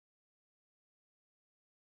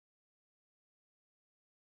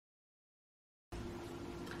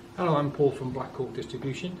Hello, I'm Paul from Black Hawk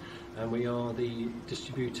Distribution, and we are the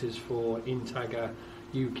distributors for Intager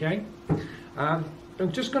UK.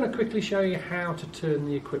 I'm just going to quickly show you how to turn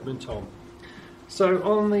the equipment on. So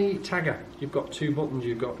on the tagger, you've got two buttons.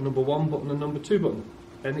 You've got number 1 button and number 2 button,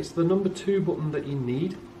 and it's the number 2 button that you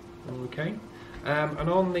need. Okay, and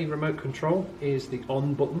on the remote control is the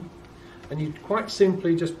on button, and you quite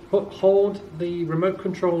simply just hold the remote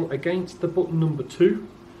control against the button number 2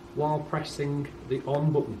 while pressing the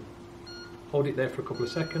on button. Hold it there for a couple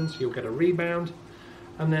of seconds, you'll get a rebound,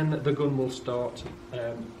 and then the gun will start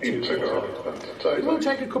to It will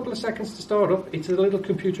take a couple of seconds to start up. It's a little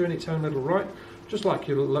computer in its own little right. Just like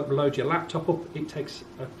you load your laptop up, it takes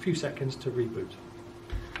a few seconds to reboot.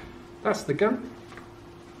 That's the gun.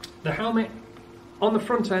 The helmet, on the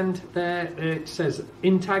front end there it says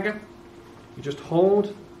Intager. You just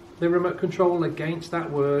hold the remote control against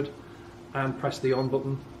that word and press the on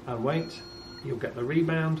button and wait. You'll get the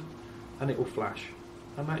rebound and it will flash,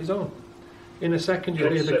 and that is on. In a second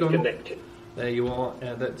you'll hear the gun connected. There you are,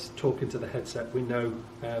 that's talking to the headset. We know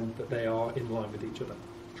that they are in line with each other.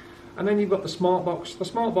 And then you've got the Smartbox. The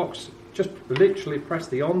Smartbox, just literally press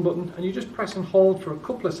the on button and you just press and hold for a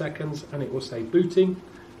couple of seconds and it will say booting,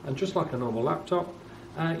 and just like a normal laptop,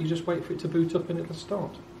 you just wait for it to boot up and it'll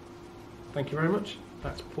start. Thank you very much.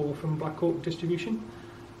 That's Paul from Black Hawk Distribution.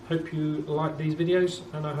 Hope you like these videos,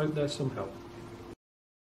 and I hope there's some help.